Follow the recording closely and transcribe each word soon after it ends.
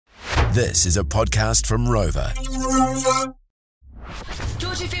This is a podcast from Rover.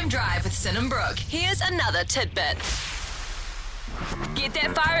 George FM Drive with Sin and Brooke. Here's another tidbit. Get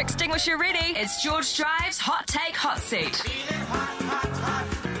that fire extinguisher ready. It's George Drive's Hot Take Hot Seat.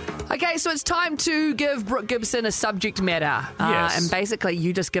 Okay, so it's time to give Brooke Gibson a subject matter. Yes. And basically,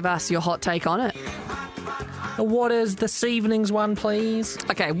 you just give us your hot take on it. What is this evening's one, please?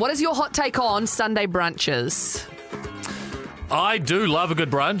 Okay, what is your hot take on Sunday brunches? I do love a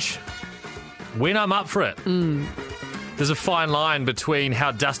good brunch when I'm up for it. There's a fine line between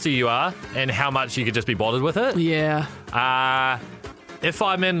how dusty you are and how much you could just be bothered with it. Yeah. If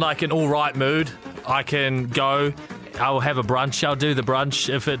I'm in like an all right mood, I can go. I'll have a brunch. I'll do the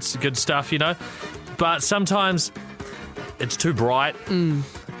brunch if it's good stuff, you know. But sometimes it's too bright.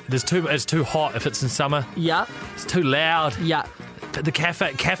 It's too hot if it's in summer. Yeah. It's too loud. Yeah. The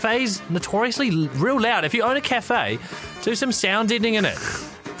cafes notoriously real loud. If you own a cafe, do some sound deadening in it.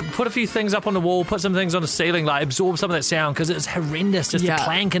 Put a few things up on the wall, put some things on the ceiling, like absorb some of that sound because it's horrendous, just the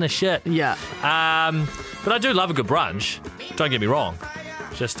clanking of shit. Yeah. But I do love a good brunch. Don't get me wrong.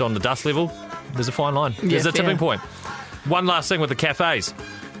 Just on the dust level, there's a fine line. There's a tipping point. One last thing with the cafes.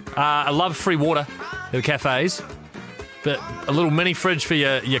 I love free water at the cafes, but a little mini fridge for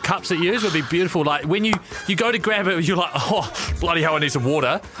your cups that you use would be beautiful. Like when you go to grab it, you're like, oh, bloody hell, I need some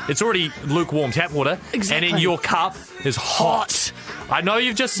water. It's already lukewarm tap water. Exactly. And then your cup is hot. I know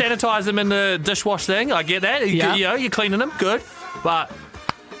you've just sanitized them in the dishwash thing. I get that. Yeah. You're cleaning them. Good. But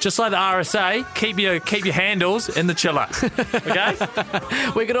just like the RSA, keep your handles in the chiller. Okay?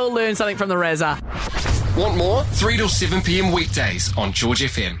 We could all learn something from the Razza. Want more? 3 till 7 p.m. weekdays on George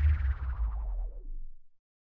FM.